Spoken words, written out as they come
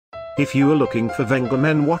If you are looking for Wenger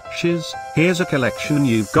men watches, here's a collection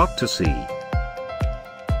you've got to see.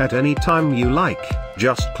 At any time you like,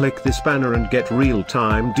 just click this banner and get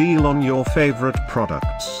real-time deal on your favorite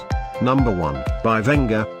products. Number 1, by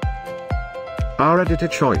Wenger. Our editor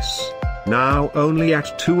choice. Now only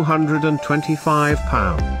at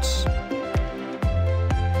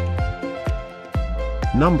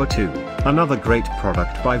 £225. Number 2, another great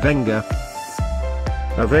product by Wenger.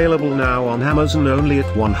 Available now on Amazon only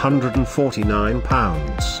at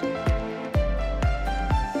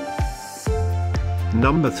 £149.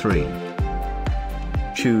 Number 3.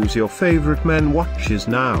 Choose your favorite men watches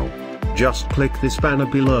now. Just click this banner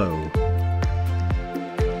below.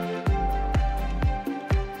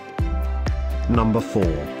 Number 4.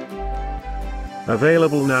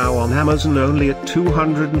 Available now on Amazon only at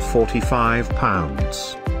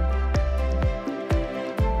 £245.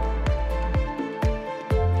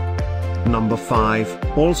 Number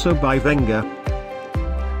 5, also by Wenger.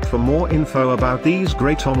 For more info about these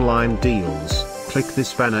great online deals, click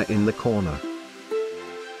this banner in the corner.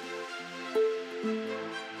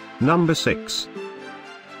 Number 6.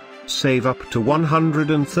 Save up to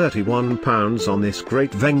 £131 on this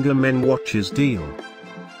great Wenger men watches deal.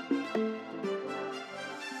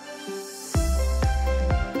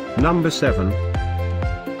 Number 7.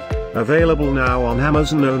 Available now on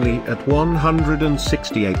Amazon only at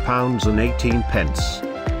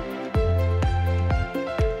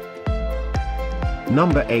 £168.18.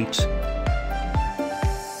 Number 8.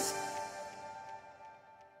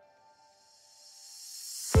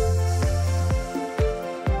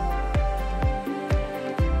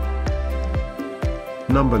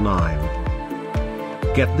 Number 9.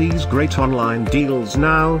 Get these great online deals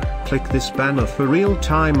now, click this banner for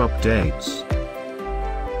real-time updates.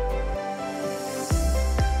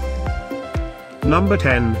 Number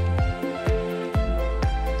 10.